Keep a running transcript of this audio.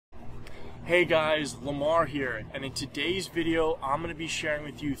Hey guys, Lamar here, and in today's video I'm going to be sharing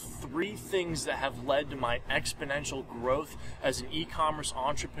with you 3 things that have led to my exponential growth as an e-commerce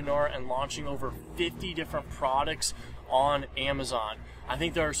entrepreneur and launching over 50 different products on Amazon. I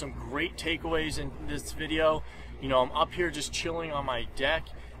think there are some great takeaways in this video. You know, I'm up here just chilling on my deck,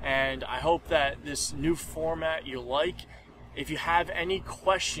 and I hope that this new format you like. If you have any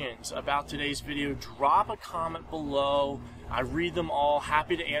questions about today's video, drop a comment below. I read them all,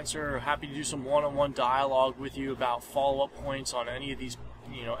 happy to answer, happy to do some one-on-one dialogue with you about follow-up points on any of these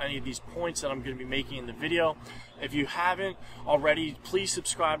points that I'm going to be making in the video. If you haven't already, please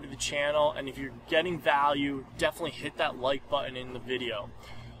subscribe to the channel, and if you're getting value, definitely hit that like button in the video.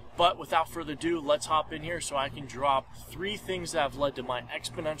 But without further ado, let's hop in here so I can drop 3 things that have led to my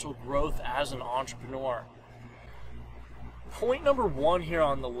exponential growth as an entrepreneur. Point number 1 here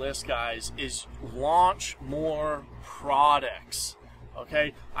on the list, guys, is launch more products.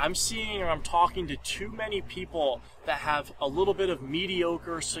 Okay, I'm seeing, or I'm talking to too many people that have a little bit of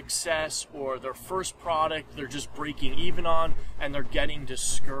mediocre success, or their first product they're just breaking even on and they're getting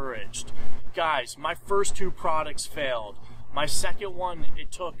discouraged. Guys, my first 2 products failed. My second one,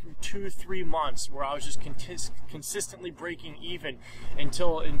 it took 2-3 months where I was just consistently breaking even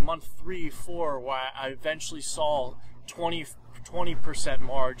until in month 3-4 where I eventually saw 20%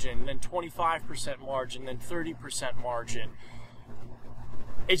 margin, then 25% margin, then 30% margin.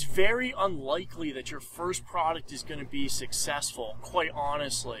 It's very unlikely that your first product is going to be successful, quite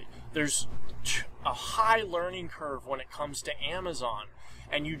honestly. There's a high learning curve when it comes to Amazon,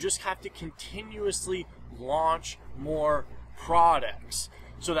 and you just have to continuously launch more products.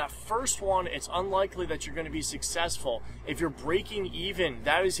 So that first one, it's unlikely that you're going to be successful. If you're breaking even,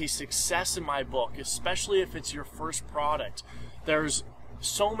 that is a success in my book, especially if it's your first product. There's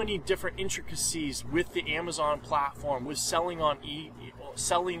so many different intricacies with the Amazon platform, with selling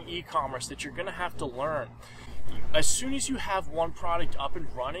e-commerce that you're going to have to learn. As soon as you have one product up and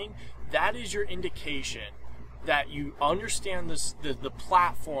running, that is your indication that you understand the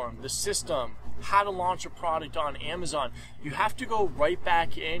platform, the system, how to launch a product on Amazon. You have to go right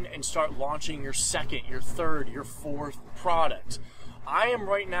back in and start launching your second, your third, your fourth product. I am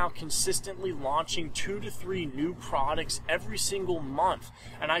right now consistently launching 2 to 3 new products every single month,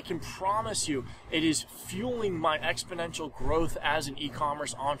 and I can promise you it is fueling my exponential growth as an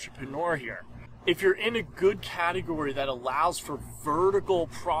e-commerce entrepreneur here. If you're in a good category that allows for vertical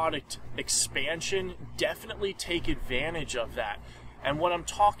product expansion, definitely take advantage of that. And what I'm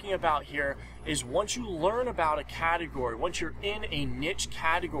talking about here is once you learn about a category, once you're in a niche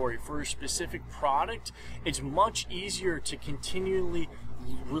category for a specific product, it's much easier to continually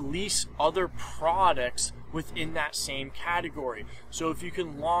release other products within that same category. So if you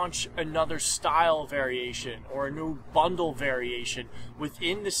can launch another style variation or a new bundle variation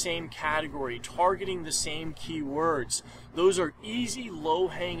within the same category, targeting the same keywords, those are easy,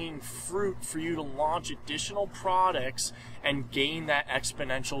 low-hanging fruit for you to launch additional products and gain that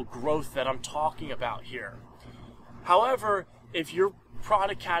exponential growth that I'm talking about here. However, if your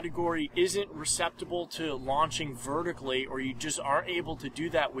product category isn't receptible to launching vertically, or you just aren't able to do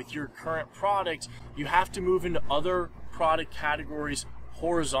that with your current product, you have to move into other product categories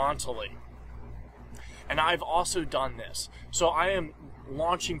horizontally. And I've also done this. So I am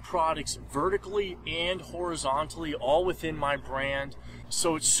launching products vertically and horizontally, all within my brand.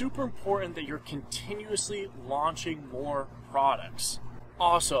 So it's super important that you're continuously launching more products.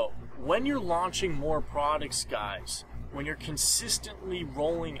 Also, when you're launching more products, guys, when you're consistently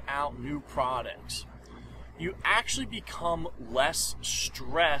rolling out new products, you actually become less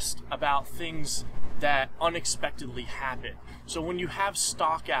stressed about things that unexpectedly happen. So when you have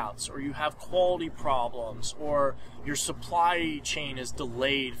stockouts, or you have quality problems, or your supply chain is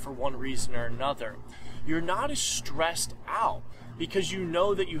delayed for one reason or another, you're not as stressed out because you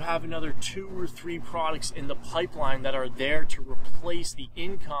know that you have another 2 or 3 products in the pipeline that are there to replace the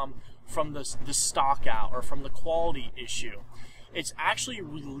income from the stock out or from the quality issue. It's actually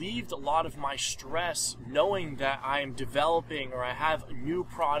relieved a lot of my stress knowing that I am developing, or I have new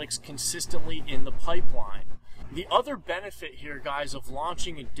products consistently in the pipeline. The other benefit here, guys, of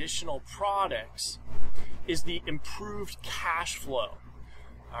launching additional products is the improved cash flow.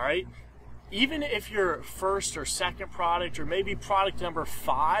 All right? Even if your first or second product, or maybe product number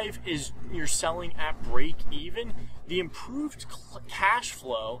 5 is you're selling at break even, the improved cash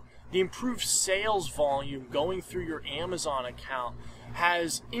flow, the improved sales volume going through your Amazon account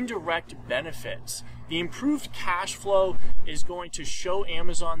has indirect benefits. The improved cash flow is going to show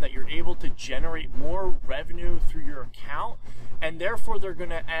Amazon that you're able to generate more revenue through your account, and therefore they're going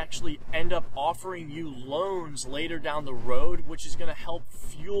to actually end up offering you loans later down the road, which is going to help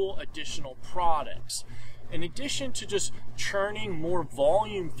fuel additional products. In addition to just churning more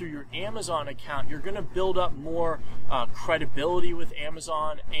volume through your Amazon account, you're going to build up more credibility with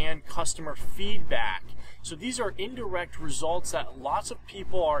Amazon and customer feedback. So these are indirect results that lots of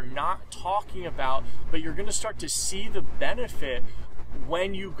people are not talking about, but you're going to start to see the benefit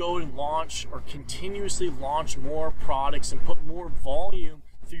when you go and launch or continuously launch more products and put more volume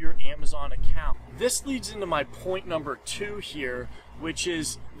through your Amazon account. This leads into my point number 2 here, which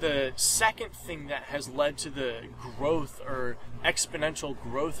is the second thing that has led to the growth or exponential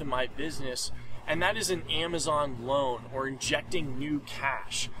growth in my business, and that is an Amazon loan or injecting new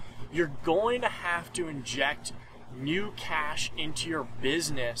cash. You're going to have to inject new cash into your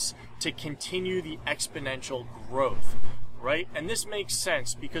business to continue the exponential growth, right? And this makes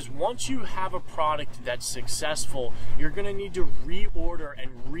sense because once you have a product that's successful, you're going to need to reorder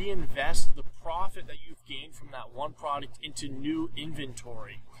and reinvest the profit that you've gained from that one product into new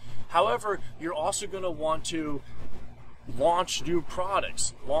inventory. However, you're also going to want to launch new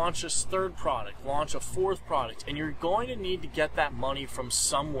products, launch a third product, launch a fourth product, and you're going to need to get that money from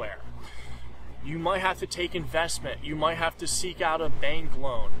somewhere. You might have to take investment. You might have to seek out a bank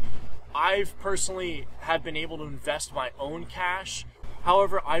loan. I've personally have been able to invest my own cash.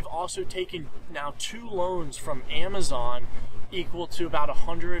 However, I've also taken now 2 loans from Amazon equal to about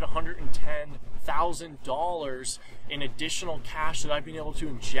 $110,000 in additional cash that I've been able to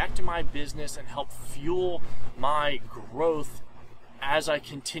inject in my business and help fuel my growth as I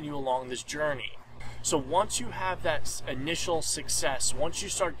continue along this journey. So once you have that initial success, once you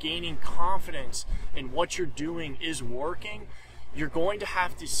start gaining confidence in what you're doing is working, you're going to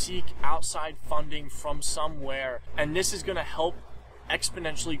have to seek outside funding from somewhere, and this is going to help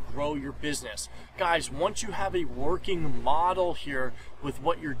exponentially grow your business. Guys, once you have a working model here with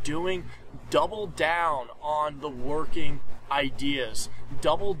what you're doing, double down on the working ideas,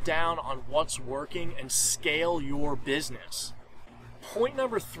 double down on what's working, and scale your business. Point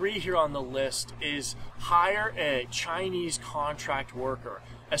number 3 here on the list is hire a Chinese contract worker.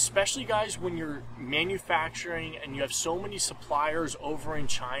 Especially, guys, when you're manufacturing and you have so many suppliers over in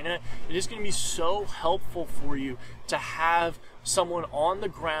China, it is going to be so helpful for you to have someone on the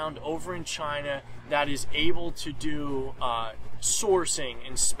ground over in China that is able to do sourcing,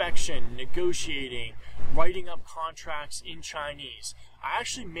 inspection, negotiating, writing up contracts in Chinese. I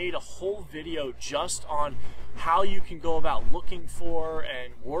actually made a whole video just on how you can go about looking for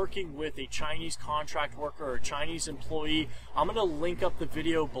and working with a Chinese contract worker or a Chinese employee. I'm going to link up the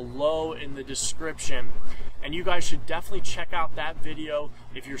video below in the description, and you guys should definitely check out that video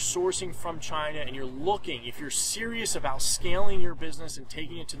if you're sourcing from China and you're looking, if you're serious about scaling your business and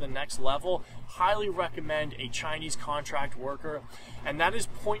taking it to the next level. Highly recommend a Chinese contract worker. And that is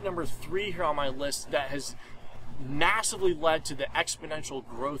point number 3 here on my list that has massively led to the exponential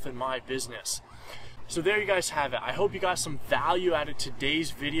growth in my business. So there you guys have it. I hope you got some value out of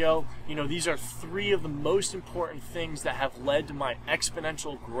today's video. You know, these are 3 of the most important things that have led to my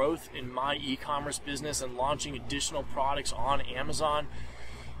exponential growth in my e-commerce business and launching additional products on Amazon.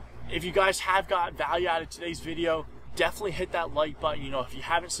 If you guys have got value out of today's video, definitely hit that like button. You know, if you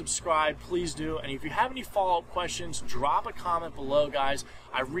haven't subscribed, please do. And if you have any follow-up questions, drop a comment below, guys.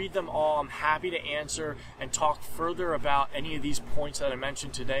 I read them all. I'm happy to answer and talk further about any of these points that I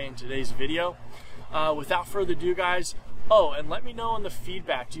mentioned today in today's video. Without further ado, guys, and let me know in the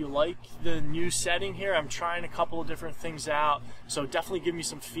feedback. Do you like the new setting here? I'm trying a couple of different things out, so definitely give me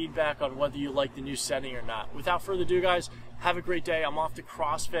some feedback on whether you like the new setting or not. Without further ado, guys, have a great day. I'm off to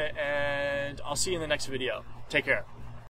CrossFit, and I'll see you in the next video. Take care.